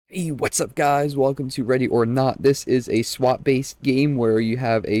Hey, what's up guys? Welcome to Ready or Not. This is a SWAT based game where you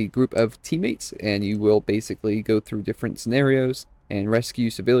have a group of teammates and you will basically go through different scenarios and rescue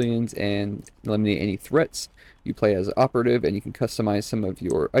civilians and eliminate any threats. You play as an operative and you can customize some of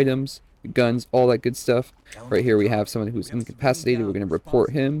your items, guns, all that good stuff. Right here we have someone who's incapacitated. We're going to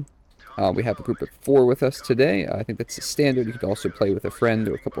report him. We have a group of 4 with us today. I think that's the standard. You can also play with a friend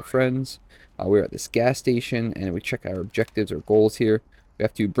or a couple friends. We're at this gas station and we check our objectives or goals here. We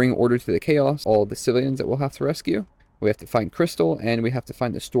have to bring order to the chaos, all the civilians that we'll have to rescue. We have to find Crystal, and we have to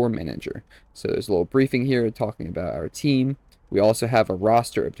find the store manager. So there's a little briefing here talking about our team. We also have a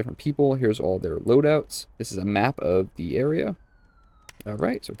roster of different people. Here's all their loadouts. This is a map of the area. All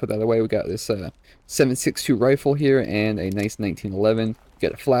right, so put that away. We got this 7.62 rifle here and a nice 1911. We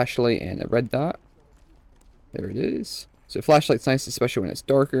got a flashlight and a red dot. There it is. So flashlight's nice, especially when it's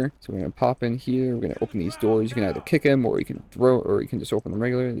darker. So we're gonna pop in here. We're gonna open these doors. You can either kick them, or you can throw, or you can just open them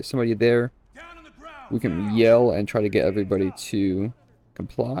regularly. There's somebody there. We can yell and try to get everybody to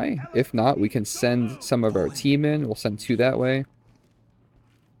comply. If not, we can send some of our team in. We'll send 2 that way.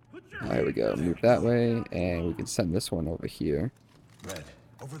 There we go. Move that way, and we can send this one over here. Red,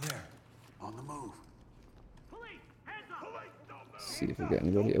 over there, on the move. Let's see if we get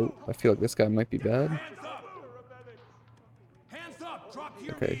anybody. Oh, I feel like this guy might be bad.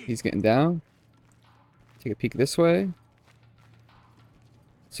 Okay, he's getting down. Take a peek this way.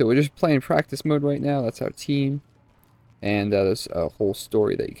 So we're just playing practice mode right now. That's our team. And there's a whole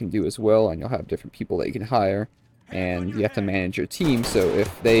story that you can do as well. And you'll have different people that you can hire. And you have to manage your team. So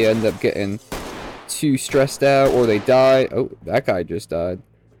if they end up getting too stressed out or they die. Oh, that guy just died.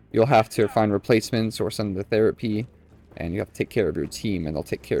 You'll have to find replacements or send them to therapy. And you have to take care of your team and they'll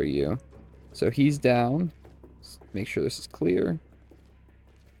take care of you. So he's down. Let's make sure this is clear.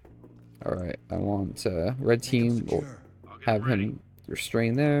 Alright, I want red team. We'll have him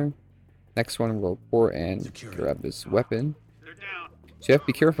restrain there. Next one we'll report and grab his weapon. So you have to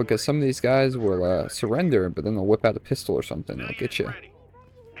be careful because some of these guys will surrender, but then they'll whip out a pistol or something. They'll get you.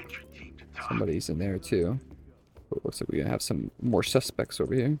 Somebody's in there too. But looks like we're gonna have some more suspects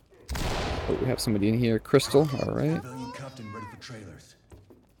over here. Oh, we have somebody in here. Crystal, alright.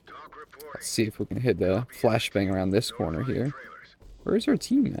 Let's see if we can hit the flashbang around this corner here. Where's our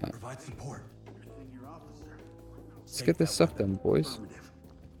team at? Let's get this stuff done, boys.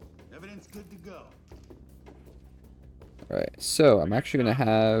 Alright, so I'm actually going to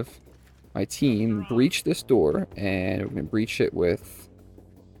have my team breach this door, and we're going to breach it with,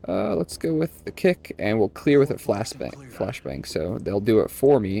 let's go with the kick, and we'll clear with a flashbang. So they'll do it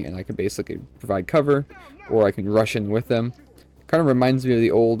for me, and I can basically provide cover, or I can rush in with them. Kind of reminds me of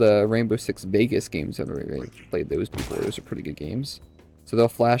the old Rainbow Six Vegas games. I've already played those before. Those are pretty good games. So they'll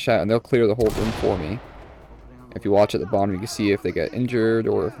flash out and they'll clear the whole room for me. If you watch at the bottom, you can see if they get injured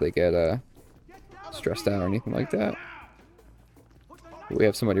or if they get stressed out or anything like that. But we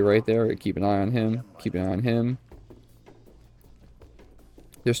have somebody right there. Keep an eye on him. Keep an eye on him.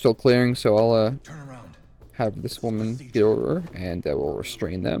 They're still clearing, so I'll have this woman get over and we'll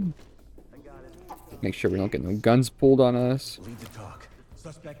restrain them. Make sure we don't get no guns pulled on us.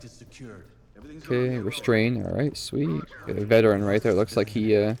 Okay, restrain. Alright, sweet. Got a veteran right there. Looks like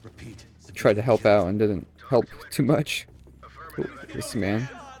he tried to help out and didn't help too much. Oh, this man.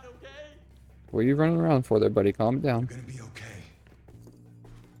 What are you running around for there, buddy? Calm down.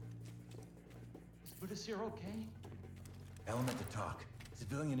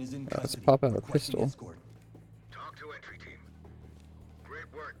 Let's pop out a pistol. Talk to entry team.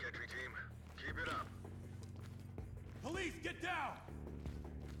 Great work, entry team. Keep it up. Police, get down!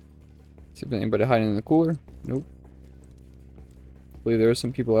 See if anybody hiding in the cooler. Nope. I believe there are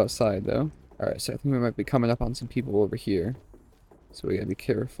some people outside though. Alright, so I think we might be coming up on some people over here. So we gotta be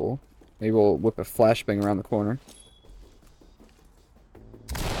careful. Maybe we'll whip a flashbang around the corner.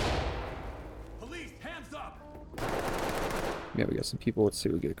 Police, hands up! Yeah, we got some people. Let's see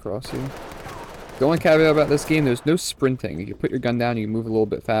what we get across here. The only caveat about this game, there's no sprinting. You can put your gun down, you can move a little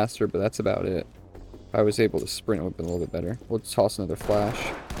bit faster, but that's about it. If I was able to sprint, it would have been a little bit better. We'll toss another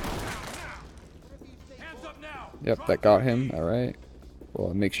flash. Yep, that got him. Alright.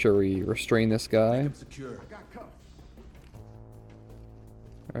 We'll make sure we restrain this guy.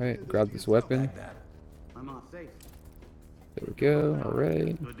 Alright, grab this weapon. There we go.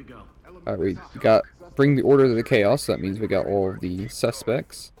 Alright. Alright, we got bring the order to the chaos. So that means we got all of the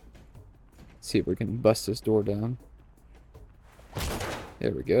suspects. Let's see if we can bust this door down.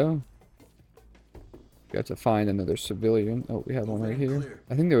 There we go. We have to find another civilian. Oh, we have one right here.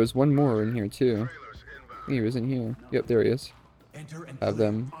 I think there was one more in here too. I think he was in here. Yep, there he is. Have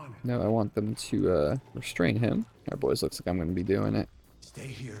them. No, I want them to restrain him. Our boys, looks like I'm going to be doing it. Stay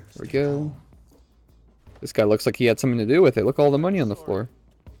here. There we Stay go. calm. This guy looks like he had something to do with it. Look at all the money on the floor.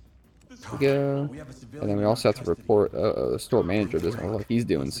 There we Copy. go. We have a And civilian then we in also our have to custody. report the store manager doesn't look like he's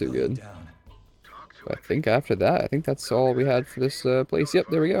doing so Civilian good. down. But I think after that, I think that's all we had for this place. Yep,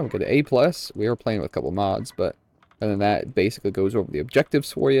 there we go. We got an A+. We were playing with a couple mods, but other than that, it basically goes over the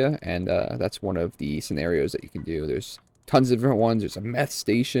objectives for you, and that's one of the scenarios that you can do. There's tons of different ones. There's a meth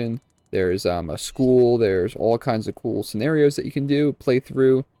station. There's a school. There's all kinds of cool scenarios that you can do, play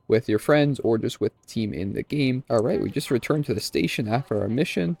through with your friends or just with the team in the game. All right, we just returned to the station after our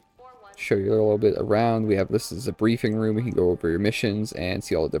mission. Show you a little bit around. We have this is a briefing room. We can go over your missions and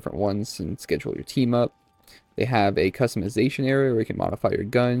see all the different ones and schedule your team up. They have a customization area where you can modify your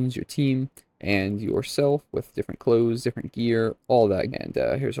guns, your team, and yourself with different clothes, different gear, all that. And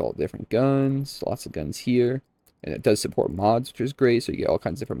here's all the different guns. Lots of guns here. And it does support mods, which is great. So you get all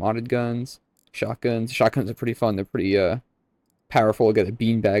kinds of different modded guns. Shotguns. Shotguns are pretty fun. They're pretty powerful. You get a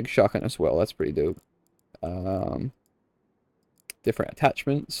beanbag shotgun as well. That's pretty dope. Different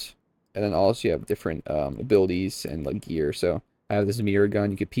attachments. And then also you have different abilities and like gear. So I have this mirror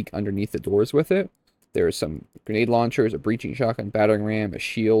gun. You can peek underneath the doors with it. There's some grenade launchers, a breaching shotgun, battering ram, a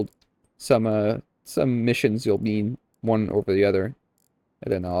shield. Some missions you'll need one over the other.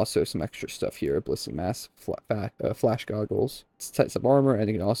 And then also some extra stuff here. A ballistic mask, flash goggles, sets of armor, and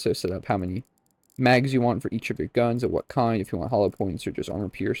you can also set up how many mags you want for each of your guns, of what kind, if you want hollow points or just armor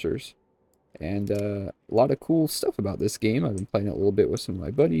piercers. And a lot of cool stuff about this game. I've been playing it a little bit with some of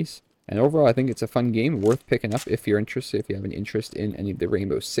my buddies. And overall, I think it's a fun game, worth picking up if you're interested, if you have an interest in any of the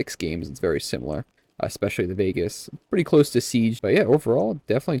Rainbow Six games. It's very similar, especially the Vegas. Pretty close to Siege. But yeah, overall,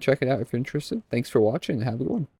 definitely check it out if you're interested. Thanks for watching, and have a good one.